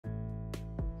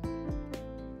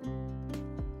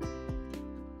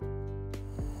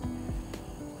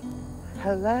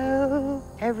Hello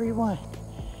everyone.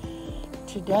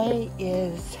 Today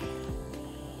is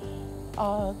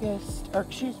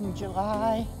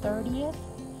July 30th,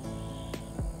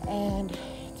 and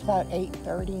it's about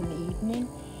 8:30 in the evening,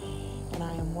 and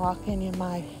I am walking in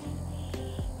my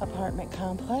apartment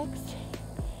complex.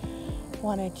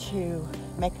 Wanted to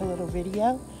make a little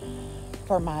video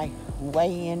for my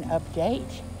weigh-in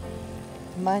update.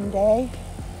 Monday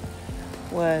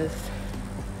was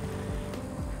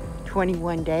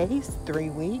 21 days, 3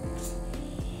 weeks,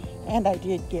 and I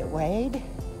did get weighed,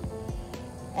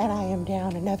 and I am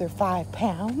down another 5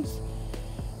 pounds,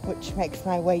 which makes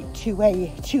my weight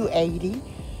 280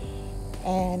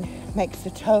 and makes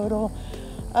a total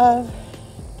of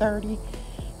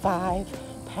 35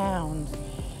 pounds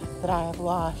that I have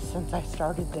lost since I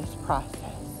started this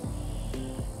process.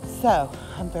 So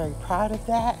I'm very proud of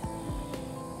that,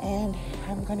 and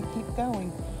I'm going to keep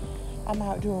going. I'm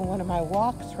out doing one of my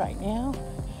walks right now.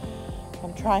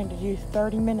 I'm trying to do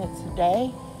 30 minutes a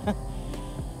day.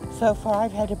 So far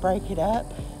I've had to break it up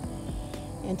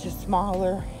into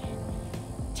smaller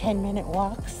 10-minute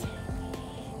walks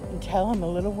until I'm a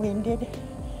little winded.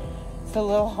 It's a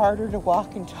little harder to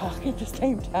walk and talk at the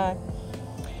same time,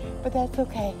 but that's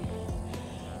okay.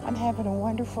 I'm having a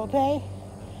wonderful day.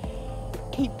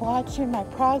 Keep watching my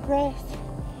progress,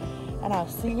 and I'll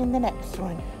see you in the next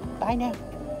one. Bye now.